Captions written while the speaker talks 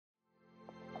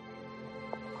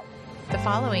The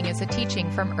following is a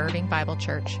teaching from Irving Bible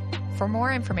Church. For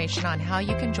more information on how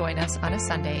you can join us on a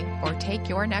Sunday or take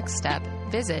your next step,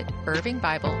 visit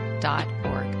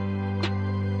irvingbible.org.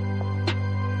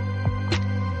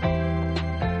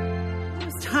 It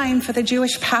was time for the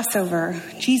Jewish Passover.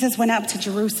 Jesus went up to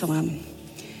Jerusalem.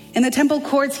 In the temple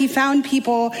courts, he found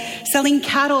people selling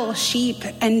cattle, sheep,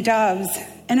 and doves,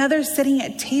 and others sitting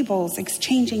at tables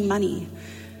exchanging money.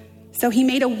 So he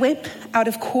made a whip out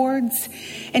of cords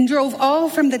and drove all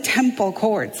from the temple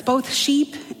courts, both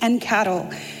sheep and cattle.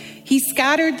 He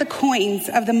scattered the coins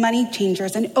of the money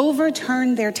changers and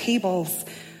overturned their tables.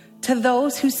 To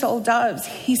those who sold doves,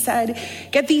 he said,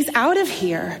 "Get these out of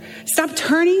here. Stop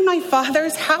turning my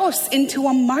Father's house into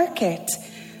a market."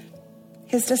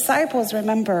 His disciples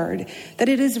remembered that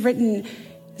it is written,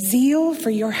 "Zeal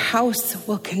for your house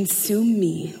will consume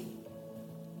me."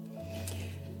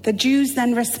 The Jews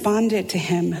then responded to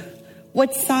him,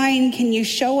 "What sign can you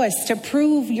show us to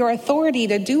prove your authority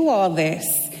to do all this?"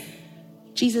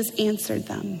 Jesus answered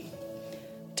them,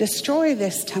 "Destroy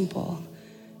this temple,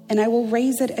 and I will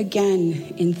raise it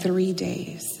again in 3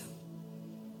 days."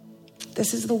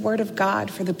 This is the word of God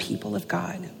for the people of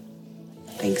God.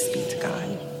 Thanks be to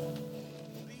God.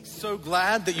 So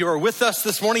glad that you are with us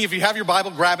this morning. If you have your Bible,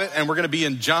 grab it, and we're going to be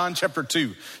in John chapter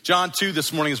 2. John 2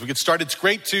 this morning as we get started. It's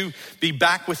great to be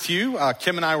back with you.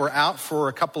 Kim and I were out for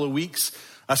a couple of weeks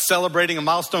celebrating a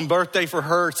milestone birthday for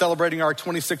her, celebrating our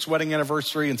 26th wedding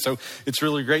anniversary, and so it's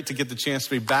really great to get the chance to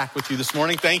be back with you this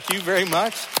morning. Thank you very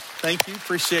much. Thank you.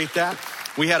 Appreciate that.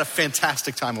 We had a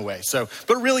fantastic time away.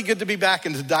 But really good to be back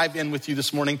and to dive in with you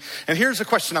this morning. And here's a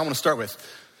question I want to start with.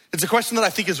 It's a question that I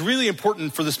think is really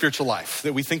important for the spiritual life,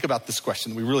 that we think about this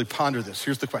question, that we really ponder this.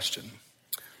 Here's the question.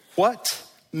 What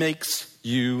makes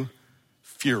you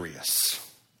furious?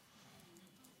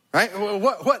 Right?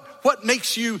 What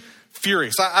makes you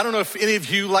furious? I don't know if any of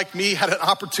you, like me, had an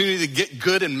opportunity to get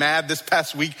good and mad this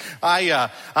past week. I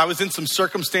was in some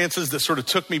circumstances that sort of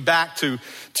took me back to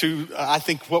I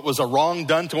think what was a wrong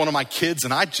done to one of my kids,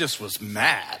 and I just was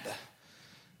mad.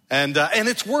 And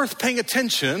it's worth paying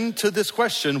attention to this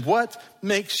question, what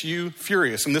makes you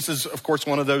furious? And this is, of course,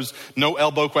 one of those no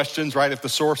elbow questions, right? If the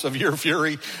source of your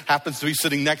fury happens to be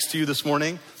sitting next to you this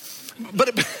morning.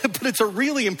 But it's a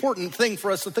really important thing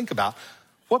for us to think about.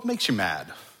 What makes you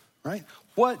mad, right?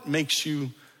 What makes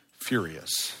you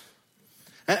furious?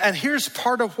 And here's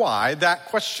part of why that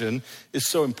question is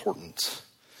so important.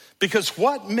 Because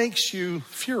what makes you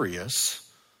furious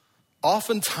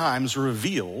oftentimes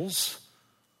reveals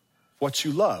what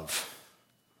you love,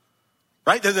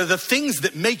 right? The things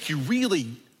that make you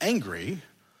really angry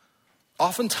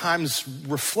oftentimes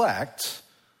reflect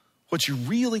what you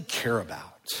really care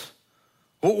about,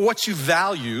 what you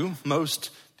value most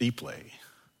deeply.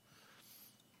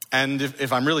 And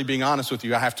if I'm really being honest with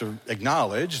you, I have to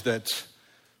acknowledge that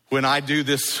when I do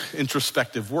this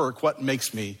introspective work, what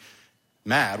makes me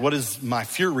mad? What does my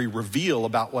fury reveal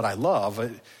about what I love?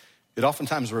 It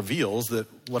oftentimes reveals that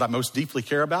what I most deeply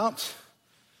care about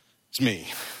is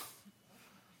me.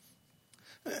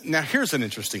 Now, here's an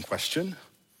interesting question.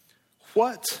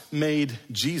 What made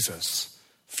Jesus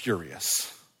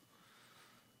furious?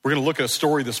 We're going to look at a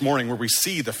story this morning where we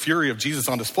see the fury of Jesus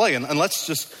on display. And let's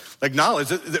just acknowledge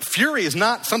that fury is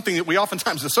not something that we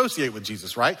oftentimes associate with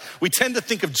Jesus, right? We tend to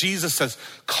think of Jesus as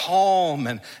calm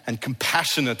and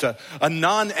compassionate, a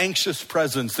non-anxious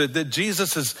presence, that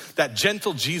Jesus is that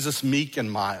gentle Jesus, meek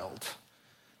and mild.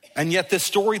 And yet this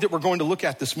story that we're going to look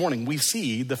at this morning, we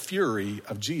see the fury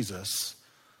of Jesus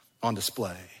on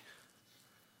display.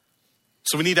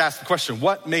 So we need to ask the question,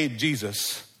 what made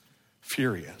Jesus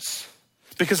furious?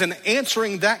 Because in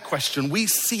answering that question, we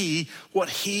see what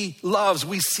he loves.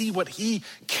 We see what he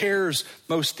cares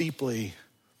most deeply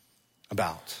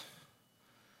about.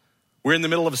 We're in the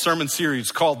middle of a sermon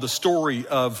series called The Story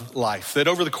of Life, that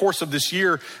over the course of this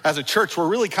year as a church, we're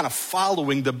really kind of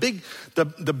following the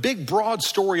big broad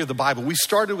story of the Bible. We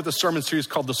started with a sermon series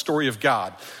called The Story of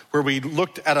God, where we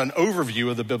looked at an overview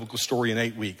of the biblical story in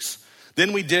 8 weeks.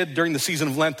 Then we did, during the season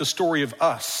of Lent, the story of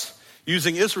us,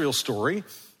 using Israel's story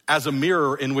as a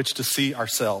mirror in which to see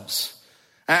ourselves.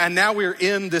 And now we're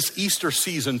in this Easter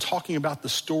season talking about the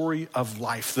story of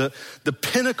life, the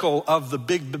pinnacle of the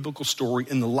big biblical story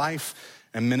in the life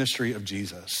and ministry of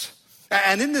Jesus.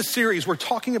 And in this series, we're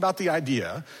talking about the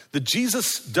idea that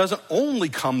Jesus doesn't only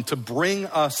come to bring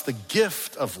us the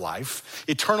gift of life,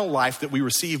 eternal life that we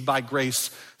receive by grace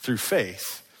through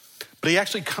faith, but he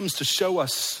actually comes to show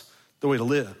us the way to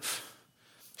live.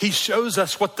 He shows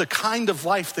us what the kind of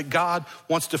life that God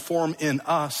wants to form in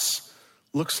us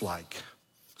looks like.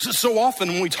 So often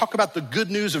when we talk about the good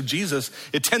news of Jesus,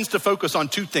 it tends to focus on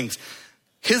two things.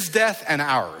 His death and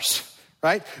ours,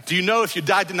 right? Do you know if you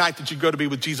died tonight that you'd go to be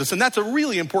with Jesus? And that's a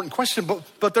really important question,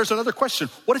 but there's another question.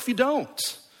 What if you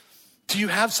don't? Do you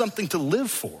have something to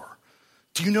live for?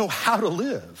 Do you know how to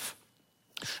live?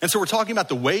 And so we're talking about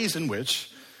the ways in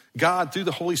which God, through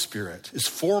the Holy Spirit, is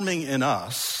forming in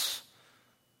us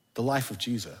the life of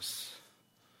Jesus.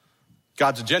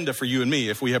 God's agenda for you and me,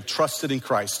 if we have trusted in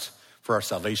Christ for our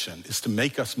salvation, is to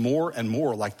make us more and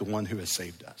more like the one who has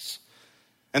saved us.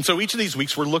 And so each of these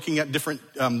weeks, we're looking at different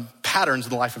patterns in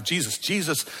the life of Jesus.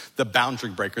 Jesus, the boundary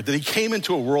breaker, that he came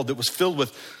into a world that was filled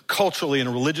with culturally and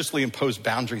religiously imposed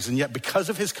boundaries. And yet because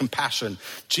of his compassion,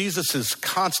 Jesus is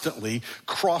constantly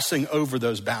crossing over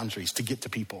those boundaries to get to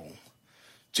people.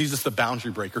 Jesus, the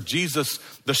boundary breaker. Jesus,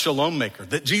 the shalom maker.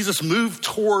 That Jesus moved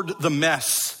toward the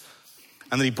mess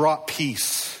and that he brought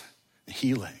peace and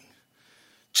healing.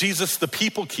 Jesus, the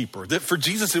people keeper, that for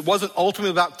Jesus, it wasn't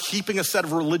ultimately about keeping a set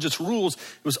of religious rules.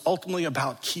 It was ultimately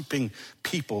about keeping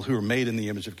people who are made in the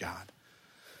image of God.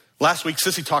 Last week,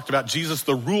 Sissy talked about Jesus,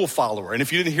 the rule follower. And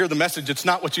if you didn't hear the message, it's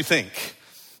not what you think.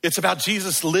 It's about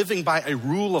Jesus living by a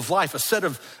rule of life, a set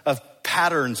of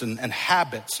patterns and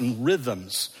habits and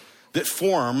rhythms that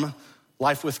form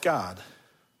life with God.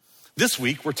 This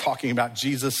week, we're talking about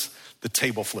Jesus, the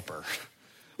table flipper.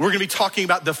 We're gonna be talking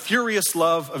about the furious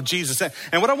love of Jesus.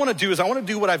 And what I wanna do is I wanna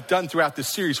do what I've done throughout this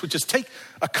series, which is take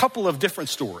a couple of different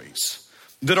stories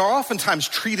that are oftentimes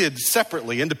treated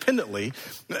separately, independently,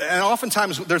 and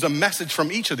oftentimes there's a message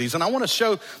from each of these. And I wanna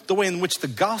show the way in which the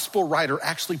gospel writer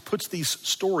actually puts these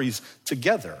stories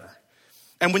together.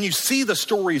 And when you see the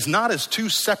stories not as two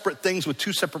separate things with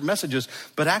two separate messages,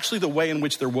 but actually the way in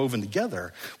which they're woven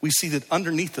together, we see that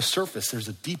underneath the surface, there's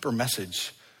a deeper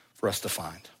message for us to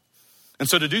find. And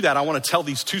so to do that, I want to tell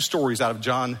these two stories out of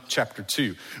John chapter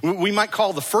 2. We might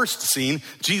call the first scene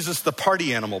Jesus the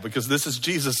party animal, because this is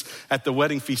Jesus at the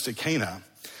wedding feast at Cana.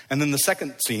 And then the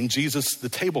second scene, Jesus the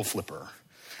table flipper.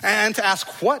 And to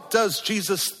ask, what does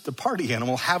Jesus the party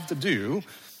animal have to do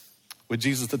with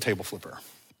Jesus the table flipper?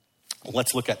 Well,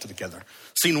 let's look at it together.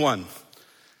 Scene 1.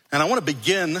 And I want to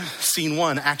begin scene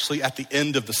 1 actually at the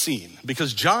end of the scene,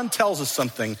 because John tells us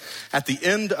something at the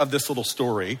end of this little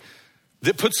story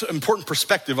that puts important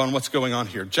perspective on what's going on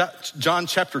here. John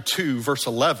chapter 2, verse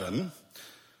 11,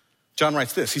 John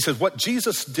writes this. He says, what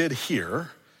Jesus did here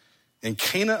in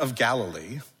Cana of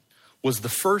Galilee was the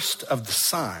first of the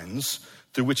signs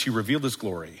through which he revealed his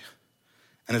glory,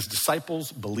 and his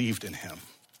disciples believed in him.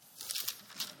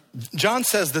 John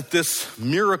says that this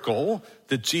miracle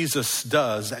that Jesus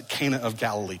does at Cana of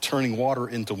Galilee, turning water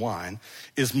into wine,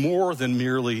 is more than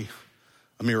merely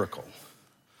a miracle.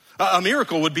 A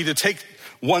miracle would be to take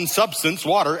one substance,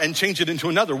 water, and change it into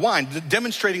another, wine,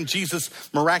 demonstrating Jesus'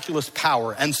 miraculous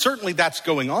power. And certainly that's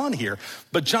going on here.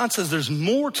 But John says there's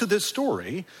more to this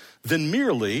story than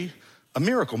merely a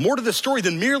miracle. More to this story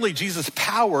than merely Jesus'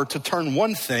 power to turn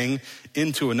one thing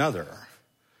into another.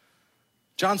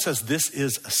 John says this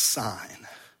is a sign.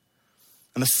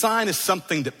 And a sign is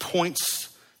something that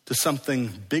points to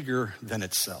something bigger than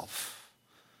itself.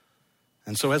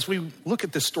 And so as we look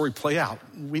at this story play out,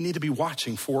 we need to be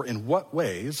watching for in what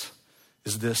ways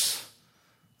is this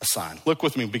a sign. Look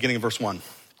with me, beginning in verse 1.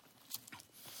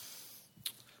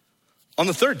 On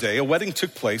the third day, a wedding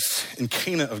took place in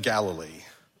Cana of Galilee.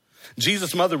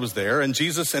 Jesus' mother was there, and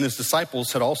Jesus and his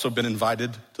disciples had also been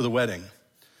invited to the wedding.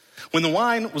 When the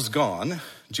wine was gone,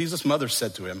 Jesus' mother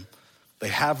said to him, they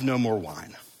have no more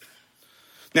wine.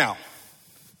 Now,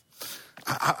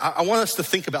 I want us to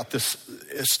think about this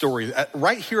story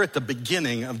right here at the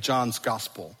beginning of John's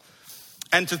gospel.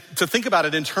 And to think about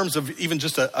it in terms of even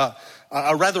just a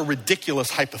rather ridiculous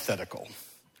hypothetical,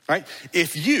 right?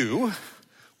 If you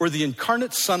were the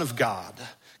incarnate Son of God,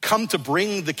 come to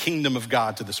bring the kingdom of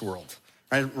God to this world,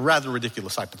 right? Rather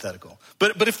ridiculous hypothetical.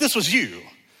 But if this was you,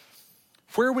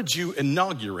 where would you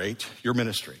inaugurate your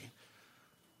ministry?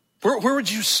 Where would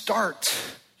you start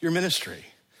your ministry?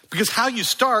 Because how you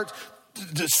start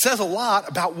says a lot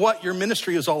about what your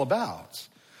ministry is all about.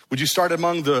 Would you start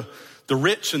among the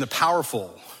rich and the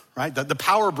powerful, right? The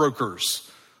power brokers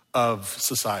of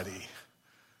society?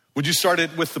 Would you start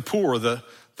it with the poor, the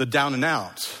down and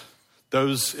out,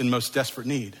 those in most desperate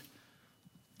need?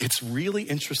 It's really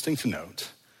interesting to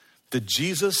note that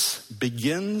Jesus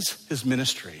begins his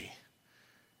ministry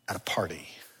at a party.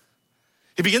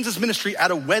 He begins his ministry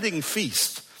at a wedding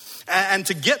feast. And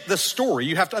to get the story,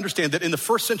 you have to understand that in the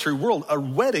first century world, a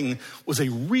wedding was a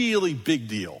really big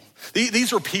deal.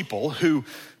 These are people who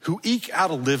eke out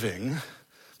a living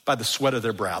by the sweat of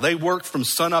their brow. They work from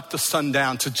sun up to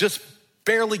sundown to just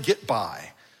barely get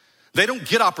by. They don't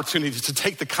get opportunities to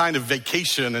take the kind of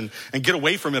vacation and get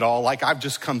away from it all like I've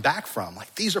just come back from.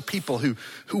 Like, these are people who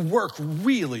work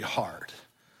really hard.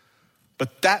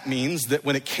 But that means that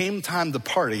when it came time to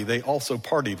party, they also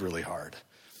partied really hard.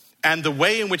 And the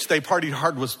way in which they partied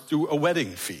hard was through a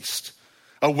wedding feast.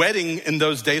 A wedding in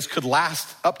those days could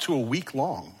last up to a week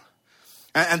long.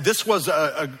 And this was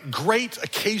a great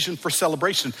occasion for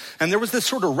celebration. And there was this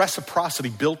sort of reciprocity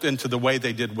built into the way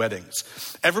they did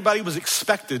weddings. Everybody was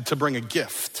expected to bring a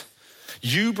gift.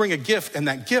 You bring a gift, and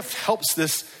that gift helps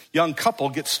this young couple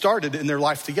get started in their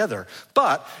life together.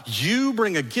 But you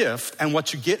bring a gift, and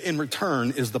what you get in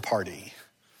return is the party.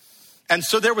 And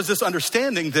so there was this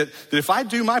understanding that if I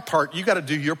do my part, you got to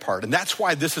do your part. And that's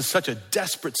why this is such a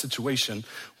desperate situation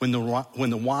when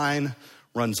the wine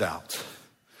runs out.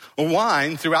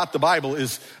 Wine throughout the Bible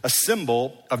is a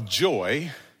symbol of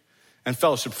joy and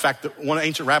fellowship. In fact, one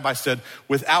ancient rabbi said,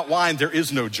 without wine, there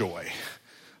is no joy.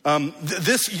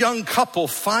 This young couple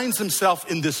finds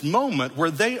himself in this moment where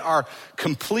they are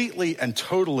completely and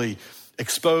totally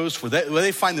exposed, where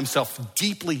they find themselves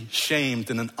deeply shamed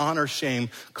in an honor-shame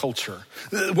culture.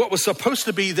 What was supposed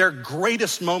to be their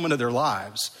greatest moment of their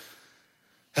lives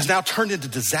has now turned into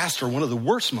disaster, one of the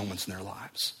worst moments in their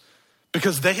lives,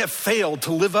 because they have failed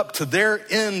to live up to their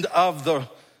end of the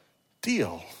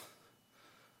deal.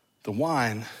 The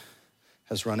wine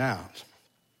has run out.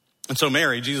 And so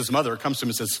Mary, Jesus' mother, comes to him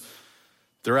and says,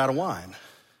 they're out of wine.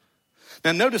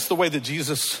 Now notice the way that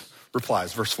Jesus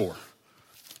replies, verse 4.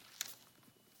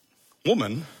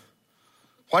 Woman,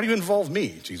 why do you involve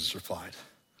me? Jesus replied.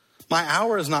 My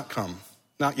hour has not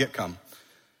yet come.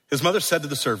 His mother said to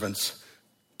the servants,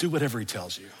 do whatever he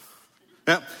tells you.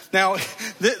 Now,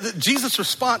 Jesus'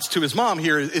 response to his mom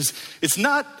here is it's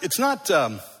not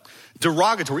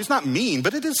derogatory. It's not mean,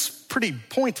 but it is pretty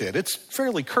pointed. It's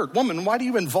fairly curt. Woman, why do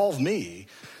you involve me?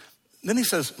 Then he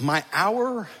says, my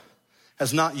hour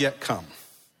has not yet come.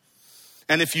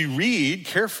 And if you read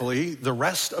carefully the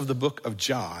rest of the book of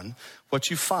John, what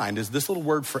you find is this little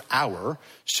word for hour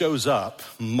shows up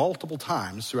multiple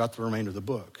times throughout the remainder of the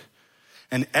book.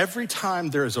 And every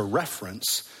time there is a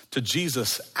reference to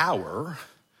Jesus' hour,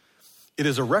 it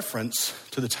is a reference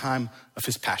to the time of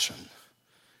his passion.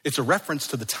 It's a reference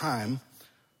to the time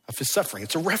of his suffering.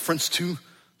 It's a reference to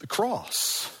the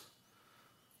cross.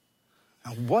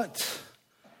 Now, what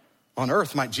on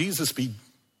earth might Jesus be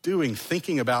doing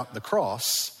thinking about the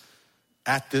cross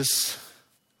at this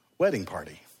wedding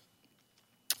party?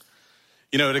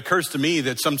 You know, it occurs to me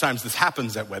that sometimes this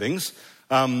happens at weddings.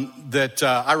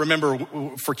 I remember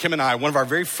for Kim and I, one of our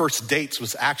very first dates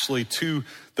was actually to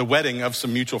the wedding of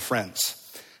some mutual friends.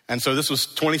 And so this was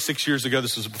 26 years ago.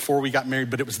 This was before we got married,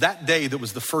 but it was that day that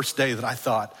was the first day that I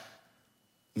thought,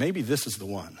 maybe this is the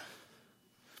one.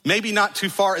 Maybe not too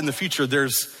far in the future,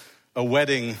 there's a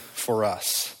wedding for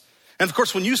us. And of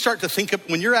course, when you start to think of,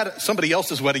 when you're at somebody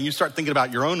else's wedding, you start thinking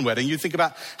about your own wedding. You think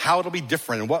about how it'll be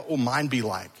different and what will mine be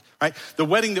like, right? The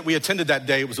wedding that we attended that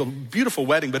day, it was a beautiful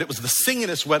wedding, but it was the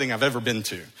singingest wedding I've ever been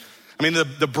to. I mean,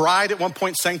 the bride at one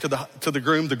point sang to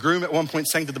the groom at one point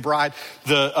sang to the bride.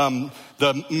 What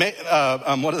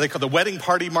do they call the wedding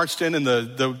party marched in, and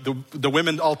the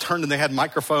women all turned and they had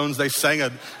microphones. They sang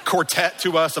a quartet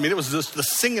to us. I mean, it was just the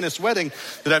singingest wedding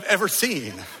that I've ever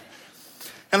seen.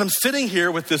 And I'm sitting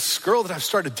here with this girl that I've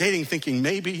started dating, thinking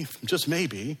maybe, just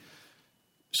maybe,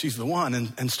 she's the one,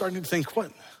 and starting to think,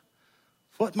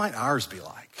 what might ours be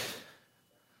like?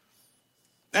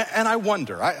 And I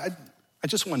wonder, I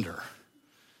just wonder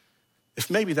if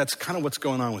maybe that's kind of what's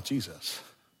going on with Jesus.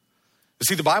 You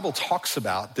see, the Bible talks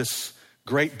about this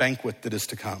great banquet that is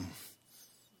to come,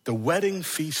 the wedding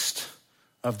feast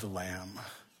of the Lamb.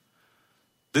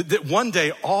 That one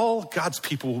day all God's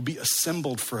people will be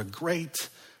assembled for a great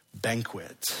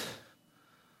banquet.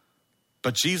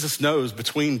 But Jesus knows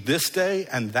between this day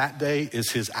and that day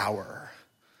is his hour.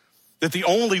 That the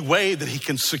only way that he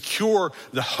can secure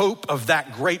the hope of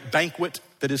that great banquet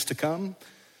that is to come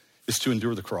is to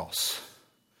endure the cross.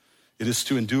 It is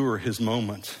to endure his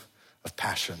moment of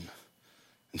passion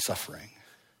and suffering.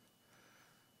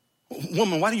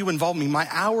 Woman, why do you involve me? My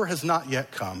hour has not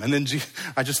yet come. And then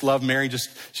I just love Mary.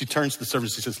 She turns to the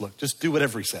servants. She says, look, just do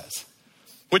whatever he says.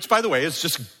 Which, by the way, is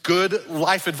just good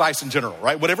life advice in general,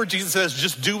 right? Whatever Jesus says,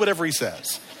 just do whatever he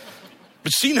says.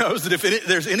 But she knows that if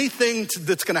there's anything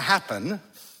that's going to happen,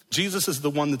 Jesus is the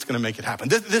one that's going to make it happen.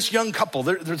 This young couple,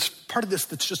 there's part of this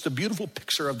that's just a beautiful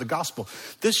picture of the gospel.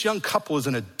 This young couple is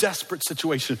in a desperate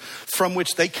situation from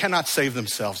which they cannot save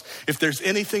themselves. If there's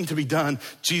anything to be done,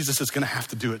 Jesus is going to have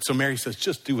to do it. So Mary says,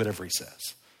 just do whatever he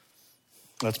says.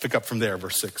 Let's pick up from there,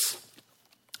 verse 6.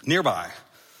 Nearby,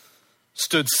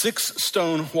 stood 6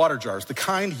 stone water jars, the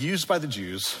kind used by the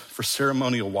Jews for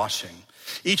ceremonial washing,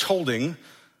 each holding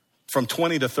from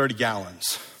 20 to 30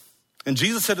 gallons. And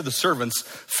Jesus said to the servants,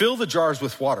 "Fill the jars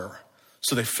with water."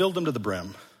 So they filled them to the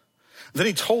brim. Then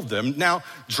he told them, "Now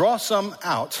draw some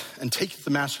out and take it to the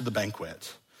master of the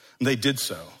banquet." And they did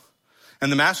so.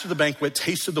 And the master of the banquet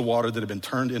tasted the water that had been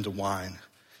turned into wine.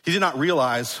 He did not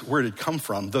realize where it had come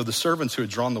from, though the servants who had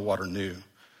drawn the water knew.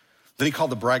 Then he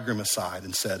called the bridegroom aside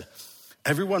and said,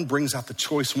 "Everyone brings out the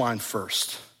choice wine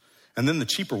first, and then the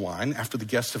cheaper wine after the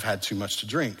guests have had too much to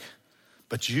drink.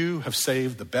 But you have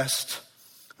saved the best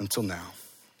until now."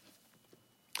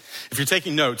 If you're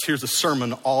taking notes, here's a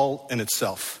sermon all in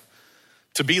itself.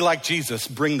 To be like Jesus,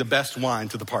 bring the best wine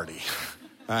to the party,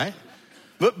 all right?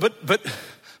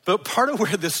 But part of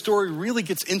where this story really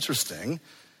gets interesting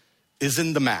is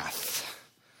in the math.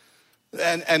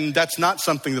 And that's not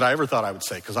something that I ever thought I would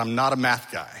say, because I'm not a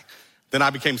math guy. Then I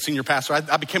became senior pastor.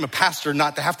 I became a pastor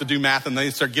not to have to do math, and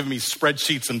they started giving me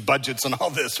spreadsheets and budgets and all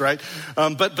this, right?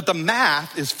 But the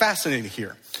math is fascinating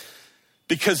here.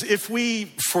 Because if we,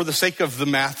 for the sake of the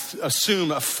math,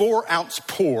 assume a 4-ounce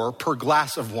pour per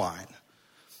glass of wine,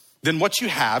 then what you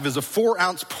have is a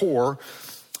 4-ounce pour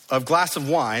of glass of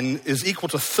wine is equal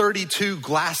to 32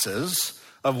 glasses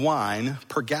of wine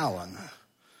per gallon.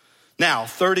 Now,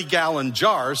 30-gallon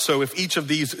jars, so if each of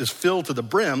these is filled to the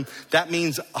brim, that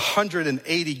means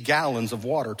 180 gallons of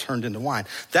water turned into wine.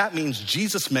 That means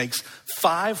Jesus makes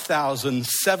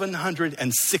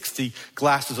 5,760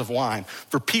 glasses of wine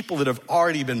for people that have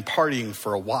already been partying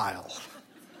for a while.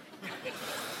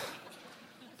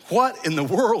 What in the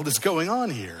world is going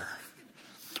on here?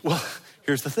 Well,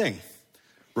 here's the thing.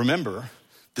 Remember,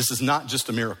 this is not just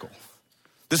a miracle.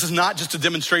 This is not just a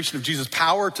demonstration of Jesus'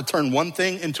 power to turn one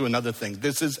thing into another thing.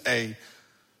 This is a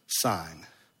sign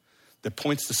that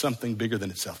points to something bigger than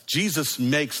itself. Jesus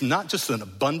makes not just an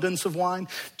abundance of wine,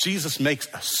 Jesus makes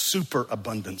a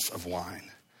superabundance of wine.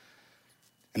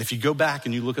 And if you go back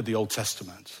and you look at the Old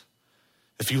Testament,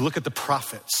 if you look at the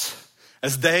prophets,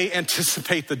 as they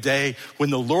anticipate the day when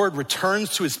the Lord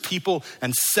returns to his people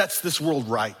and sets this world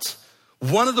right,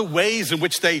 one of the ways in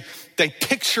which they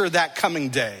picture that coming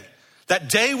day, that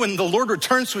day when the Lord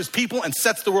returns to his people and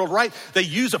sets the world right, they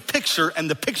use a picture, and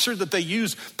the picture that they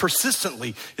use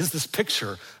persistently is this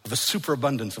picture of a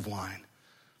superabundance of wine.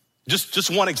 Just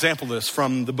one example of this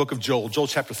from the book of Joel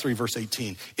chapter 3, verse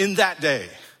 18. In that day,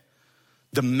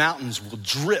 the mountains will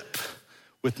drip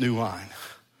with new wine.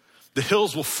 The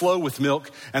hills will flow with milk,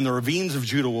 and the ravines of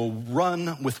Judah will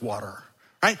run with water.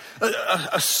 Right?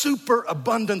 A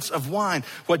superabundance of wine.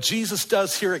 What Jesus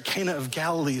does here at Cana of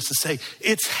Galilee is to say,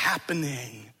 it's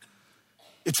happening.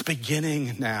 It's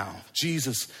beginning now.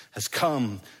 Jesus has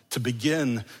come to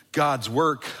begin God's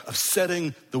work of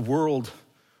setting the world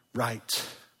right.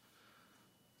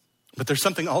 But there's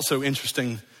something also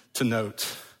interesting to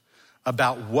note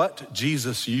about what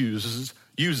Jesus uses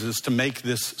to make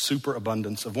this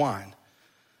superabundance of wine.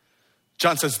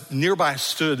 John says, nearby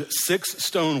stood 6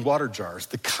 stone water jars,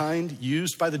 the kind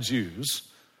used by the Jews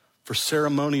for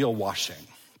ceremonial washing.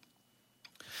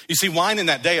 You see, wine in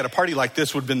that day at a party like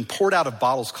this would have been poured out of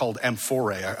bottles called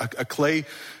amphorae, a clay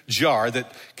jar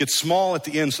that gets small at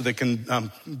the end so they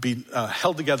can be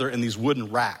held together in these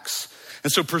wooden racks.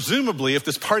 And so presumably, if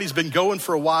this party's been going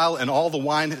for a while and all the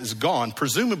wine is gone,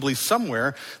 presumably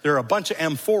somewhere there are a bunch of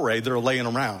amphorae that are laying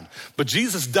around. But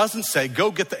Jesus doesn't say, go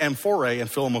get the amphorae and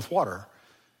fill them with water.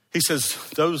 He says,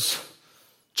 those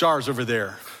jars over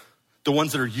there, the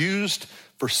ones that are used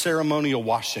for ceremonial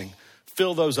washing,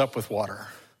 fill those up with water.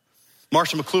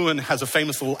 Marshall McLuhan has a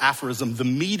famous little aphorism, the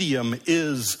medium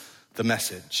is the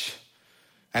message.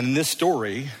 And in this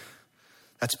story,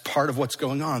 that's part of what's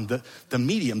going on. The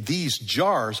medium, these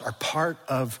jars are part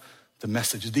of the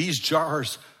message. These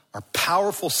jars are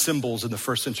powerful symbols in the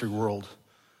first century world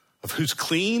of who's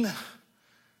clean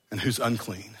and who's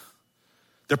unclean.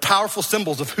 They're powerful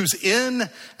symbols of who's in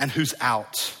and who's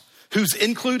out, who's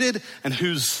included and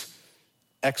who's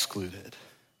excluded.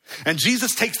 And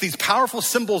Jesus takes these powerful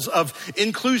symbols of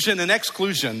inclusion and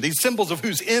exclusion, these symbols of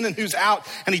who's in and who's out,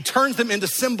 and he turns them into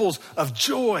symbols of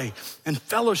joy and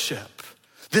fellowship.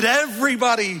 That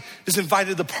everybody is invited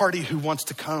to the party who wants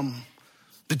to come.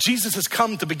 That Jesus has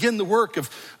come to begin the work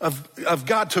of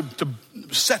God to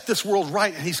set this world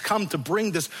right. And he's come to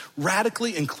bring this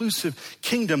radically inclusive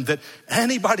kingdom that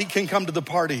anybody can come to the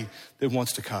party that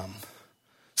wants to come.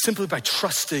 Simply by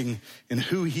trusting in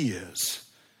who he is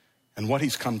and what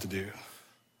he's come to do.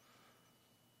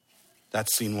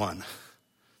 That's scene 1.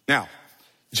 Now,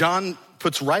 John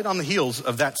puts right on the heels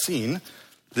of that scene,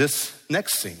 this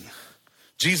next scene.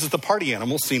 Jesus, the party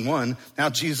animal, scene one. Now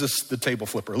Jesus, the table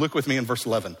flipper. Look with me in verse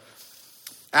 11.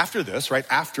 After this, right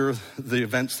after the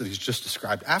events that he's just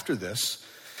described, after this,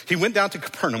 he went down to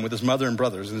Capernaum with his mother and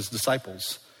brothers and his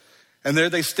disciples. And there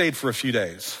they stayed for a few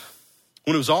days.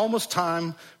 When it was almost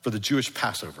time for the Jewish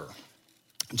Passover,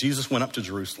 Jesus went up to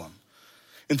Jerusalem.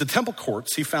 In the temple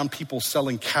courts, he found people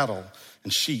selling cattle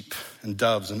and sheep and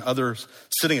doves and others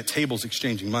sitting at tables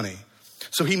exchanging money.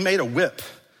 So he made a whip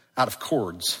out of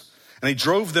cords and he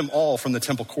drove them all from the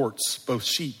temple courts, both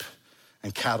sheep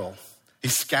and cattle. He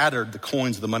scattered the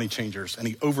coins of the money changers and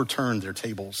he overturned their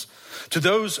tables. To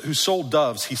those who sold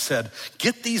doves, he said,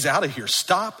 "Get these out of here.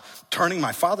 Stop turning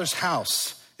my Father's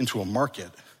house into a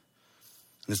market."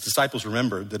 And his disciples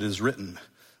remembered that it is written,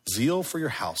 "Zeal for your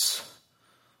house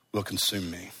will consume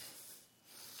me."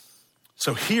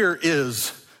 So here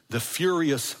is the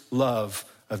furious love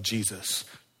of Jesus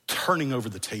turning over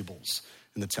the tables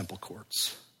in the temple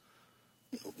courts.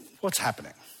 What's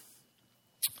happening?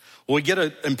 Well, we get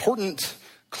an important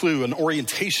clue, an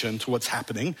orientation to what's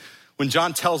happening when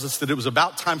John tells us that it was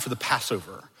about time for the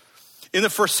Passover. In the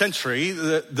first century,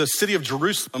 the city of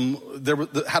Jerusalem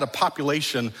had a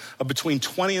population of between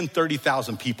 20 and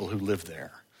 30,000 people who lived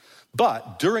there.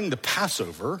 But during the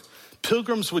Passover,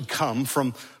 pilgrims would come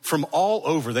from all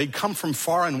over. They'd come from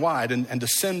far and wide and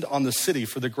descend on the city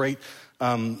for the great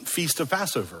feast of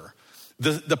Passover.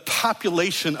 The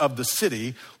population of the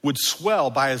city would swell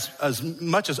by as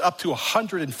much as up to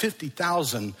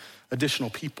 150,000 additional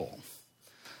people.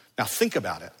 Now think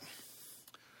about it.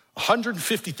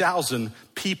 150,000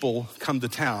 people come to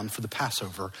town for the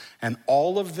Passover, and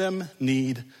all of them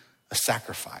need a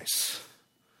sacrifice.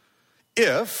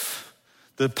 If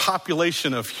the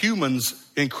population of humans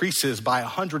increases by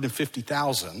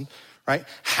 150,000, right?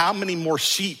 How many more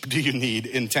sheep do you need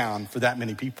in town for that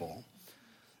many people?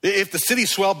 If the city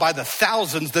swelled by the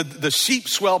thousands, the sheep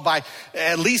swell by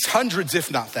at least hundreds,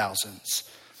 if not thousands.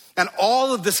 And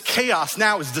all of this chaos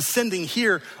now is descending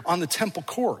here on the temple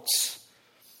courts.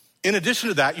 In addition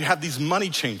to that, you have these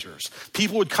money changers.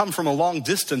 People would come from a long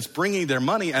distance bringing their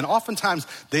money, and oftentimes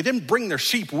they didn't bring their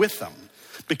sheep with them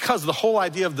because the whole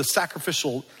idea of the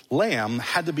sacrificial lamb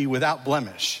had to be without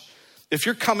blemish. If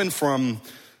you're coming from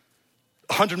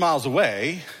 100 miles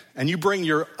away and you bring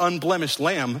your unblemished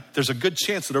lamb, there's a good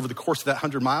chance that over the course of that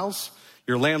 100 miles,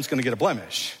 your lamb's gonna get a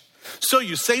blemish. So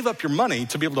you save up your money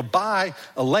to be able to buy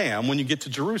a lamb when you get to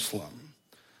Jerusalem.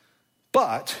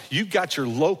 But you've got your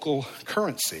local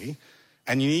currency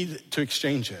and you need to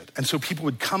exchange it. And so people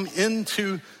would come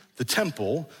into the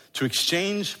temple to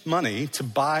exchange money to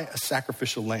buy a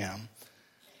sacrificial lamb.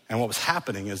 And what was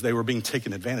happening is they were being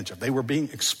taken advantage of. They were being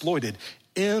exploited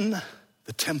in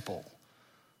the temple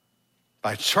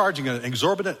by charging an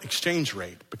exorbitant exchange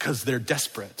rate because they're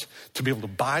desperate to be able to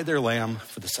buy their lamb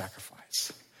for the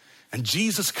sacrifice. And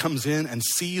Jesus comes in and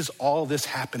sees all this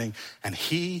happening, and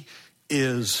he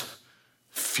is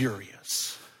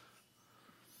furious.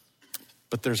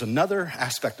 But there's another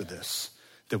aspect of this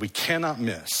that we cannot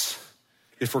miss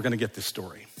if we're going to get this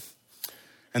story.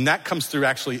 And that comes through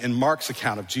actually in Mark's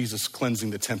account of Jesus cleansing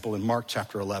the temple in Mark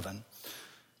chapter 11.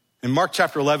 In Mark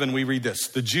chapter 11, we read this.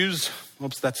 The Jews,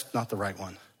 oops, that's not the right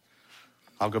one.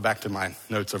 I'll go back to my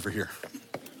notes over here.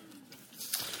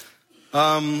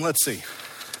 Let's see.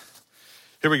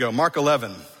 Here we go. Mark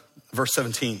 11, verse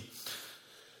 17.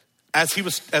 As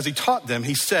he taught them,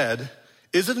 he said,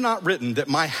 "Is it not written that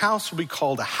my house will be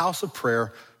called a house of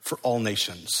prayer for all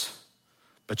nations?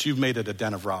 But you've made it a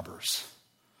den of robbers."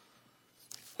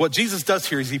 What Jesus does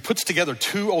here is he puts together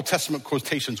two Old Testament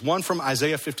quotations, one from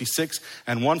Isaiah 56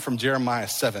 and one from Jeremiah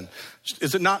 7.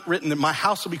 Is it not written that my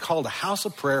house will be called a house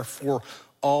of prayer for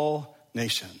all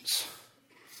nations?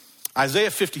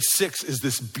 Isaiah 56 is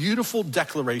this beautiful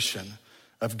declaration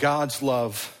of God's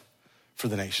love for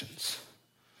the nations.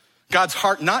 God's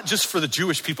heart, not just for the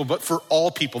Jewish people, but for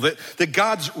all people. That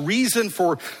God's reason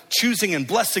for choosing and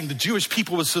blessing the Jewish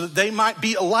people was so that they might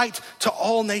be a light to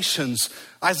all nations.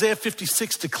 Isaiah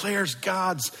 56 declares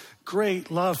God's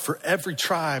great love for every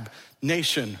tribe,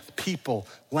 nation, people,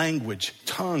 language,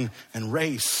 tongue, and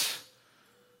race.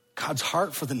 God's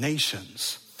heart for the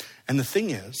nations. And the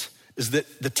thing is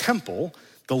that the temple,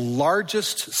 the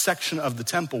largest section of the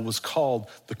temple was called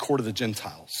the court of the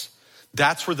Gentiles.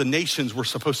 That's where the nations were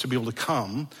supposed to be able to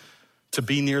come to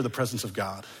be near the presence of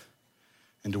God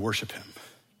and to worship him.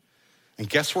 And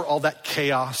guess where all that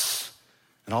chaos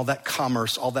and all that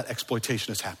commerce, all that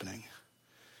exploitation is happening?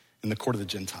 In the court of the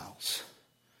Gentiles.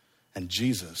 And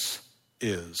Jesus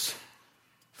is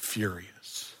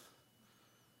furious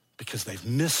because they've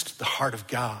missed the heart of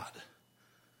God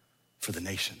for the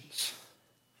nations.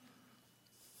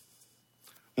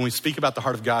 when we speak about the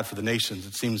heart of God for the nations,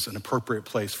 it seems an appropriate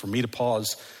place for me to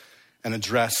pause and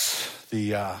address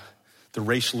the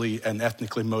racially and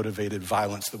ethnically motivated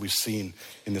violence that we've seen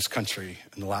in this country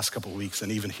in the last couple of weeks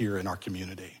and even here in our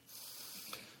community.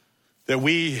 That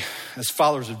we, as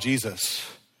followers of Jesus,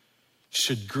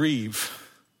 should grieve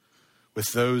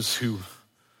with those who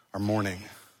are mourning.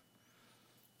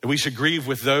 That we should grieve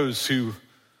with those who,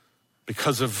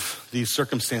 because of these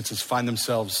circumstances, find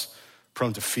themselves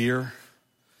prone to fear,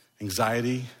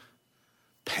 anxiety,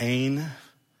 pain,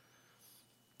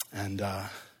 and a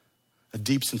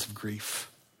deep sense of grief.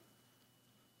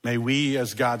 May we,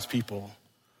 as God's people,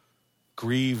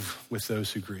 grieve with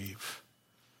those who grieve,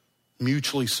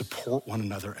 mutually support one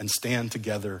another, and stand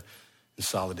together in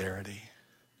solidarity.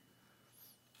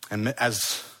 And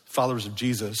as followers of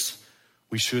Jesus,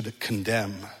 we should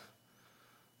condemn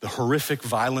the horrific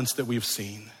violence that we've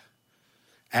seen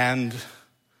and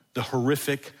the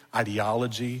horrific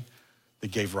ideology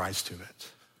that gave rise to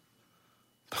it.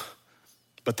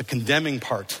 But the condemning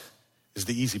part is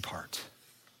the easy part.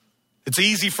 It's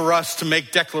easy for us to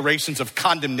make declarations of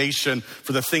condemnation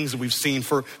for the things that we've seen,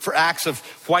 for acts of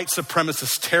white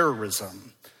supremacist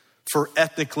terrorism, for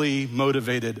ethnically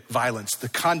motivated violence. The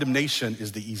condemnation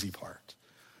is the easy part.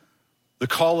 The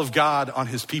call of God on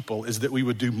his people is that we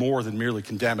would do more than merely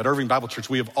condemn. At Irving Bible Church,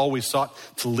 we have always sought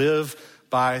to live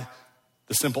by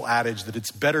the simple adage that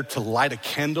it's better to light a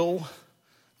candle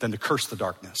than to curse the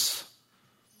darkness.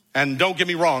 And don't get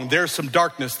me wrong, there's some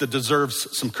darkness that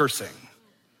deserves some cursing.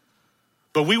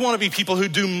 But we want to be people who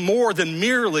do more than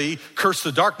merely curse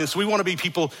the darkness. We want to be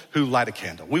people who light a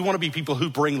candle. We want to be people who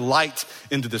bring light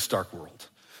into this dark world.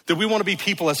 That we want to be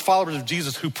people as followers of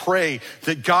Jesus who pray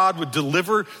that God would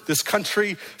deliver this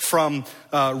country from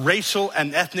racial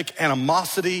and ethnic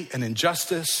animosity and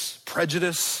injustice,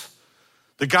 prejudice.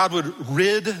 That God would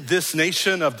rid this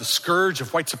nation of the scourge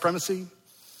of white supremacy.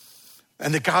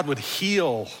 And that God would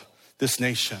heal this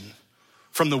nation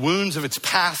from the wounds of its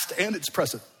past and its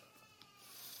present.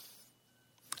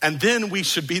 And then we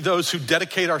should be those who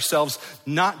dedicate ourselves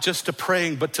not just to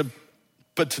praying, but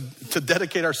to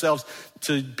dedicate ourselves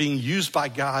to being used by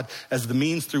God as the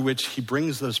means through which he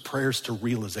brings those prayers to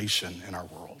realization in our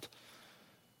world.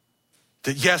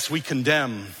 That yes, we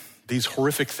condemn these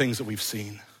horrific things that we've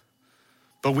seen,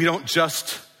 but we don't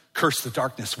just curse the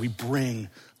darkness, we bring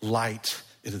light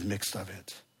into the midst of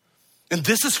it. And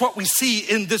this is what we see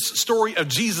in this story of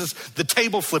Jesus, the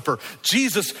table flipper.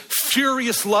 Jesus'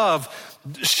 furious love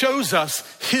shows us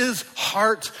his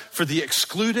heart for the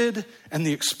excluded and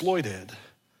the exploited.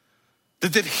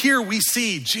 That here we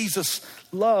see Jesus'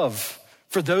 love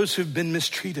for those who've been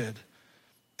mistreated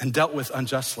and dealt with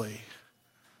unjustly.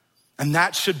 And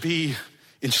that should be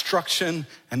instruction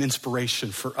and inspiration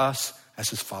for us as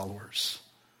his followers.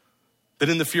 That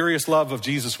in the furious love of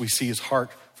Jesus, we see his heart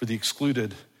for the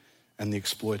excluded and the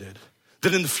exploited.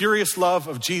 That in the furious love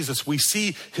of Jesus, we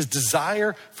see his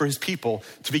desire for his people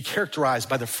to be characterized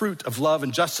by the fruit of love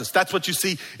and justice. That's what you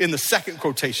see in the second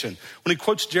quotation. When he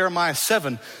quotes Jeremiah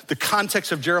 7, the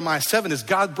context of Jeremiah 7 is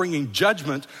God bringing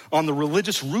judgment on the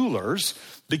religious rulers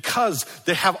because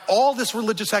they have all this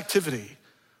religious activity,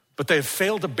 but they have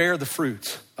failed to bear the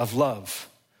fruit of love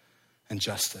and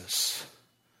justice.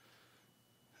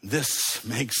 This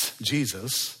makes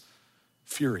Jesus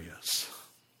furious.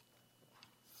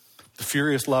 The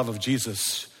furious love of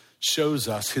Jesus shows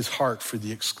us his heart for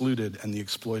the excluded and the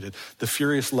exploited. The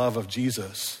furious love of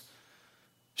Jesus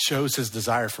shows his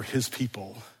desire for his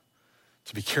people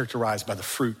to be characterized by the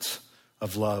fruit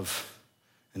of love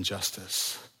and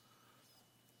justice.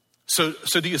 So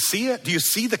do you see it? Do you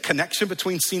see the connection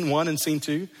between scene 1 and scene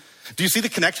 2? Do you see the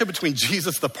connection between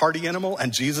Jesus, the party animal,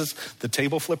 and Jesus, the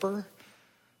table flipper?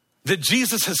 That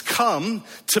Jesus has come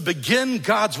to begin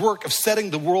God's work of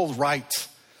setting the world right.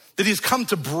 That he's come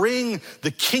to bring the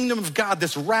kingdom of God,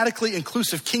 this radically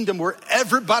inclusive kingdom where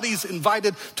everybody's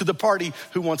invited to the party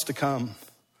who wants to come.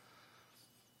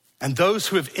 And those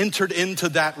who have entered into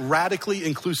that radically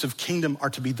inclusive kingdom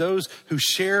are to be those who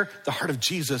share the heart of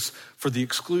Jesus for the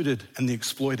excluded and the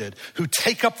exploited, who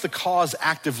take up the cause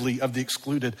actively of the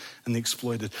excluded and the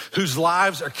exploited, whose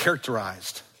lives are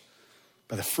characterized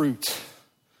by the fruit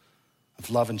of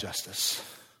love and justice.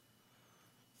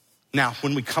 Now,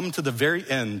 when we come to the very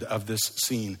end of this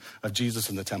scene of Jesus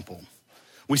in the temple,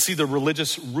 we see the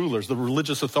religious rulers, the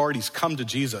religious authorities come to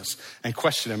Jesus and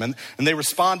question him. And they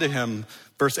respond to him,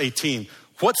 verse 18,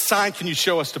 "What sign can you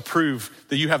show us to prove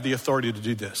that you have the authority to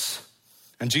do this?"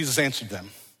 And Jesus answered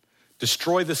them,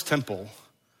 "Destroy this temple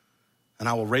and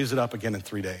I will raise it up again in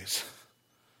 3 days."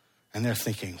 And they're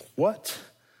thinking, what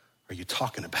are you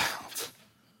talking about?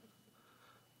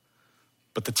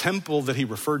 But the temple that he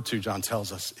referred to, John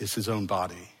tells us, is his own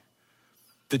body.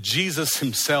 That Jesus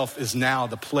himself is now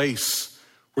the place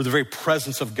where the very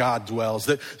presence of God dwells.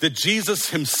 That Jesus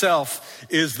himself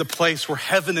is the place where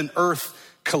heaven and earth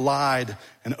collide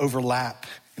and overlap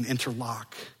and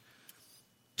interlock.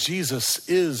 Jesus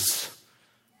is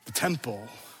the temple.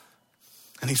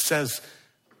 And he says,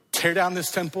 tear down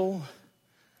this temple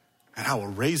and I will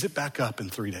raise it back up in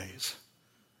 3 days.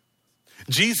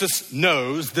 Jesus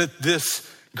knows that this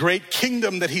great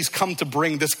kingdom that he's come to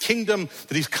bring, this kingdom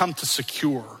that he's come to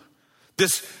secure,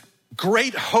 this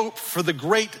great hope for the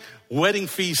great wedding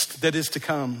feast that is to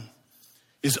come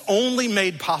is only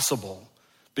made possible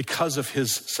because of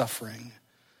his suffering,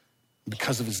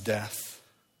 because of his death.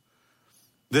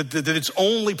 That it's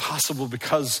only possible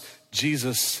because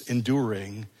Jesus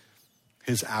enduring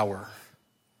his hour,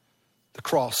 the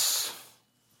cross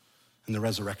and the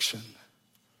resurrection.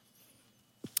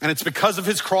 And it's because of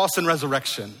his cross and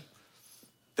resurrection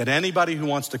that anybody who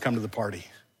wants to come to the party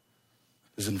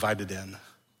is invited in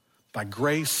by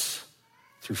grace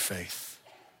through faith.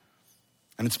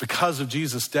 And it's because of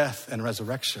Jesus' death and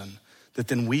resurrection that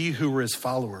then we who are his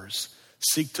followers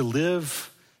seek to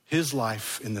live his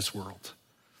life in this world,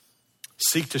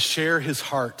 seek to share his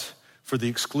heart for the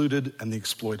excluded and the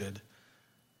exploited,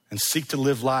 and seek to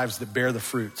live lives that bear the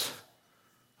fruit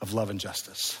of love and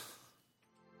justice.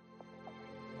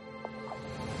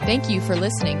 Thank you for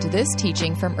listening to this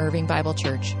teaching from Irving Bible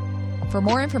Church. For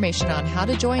more information on how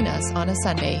to join us on a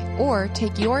Sunday or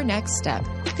take your next step,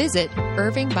 visit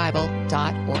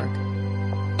irvingbible.org.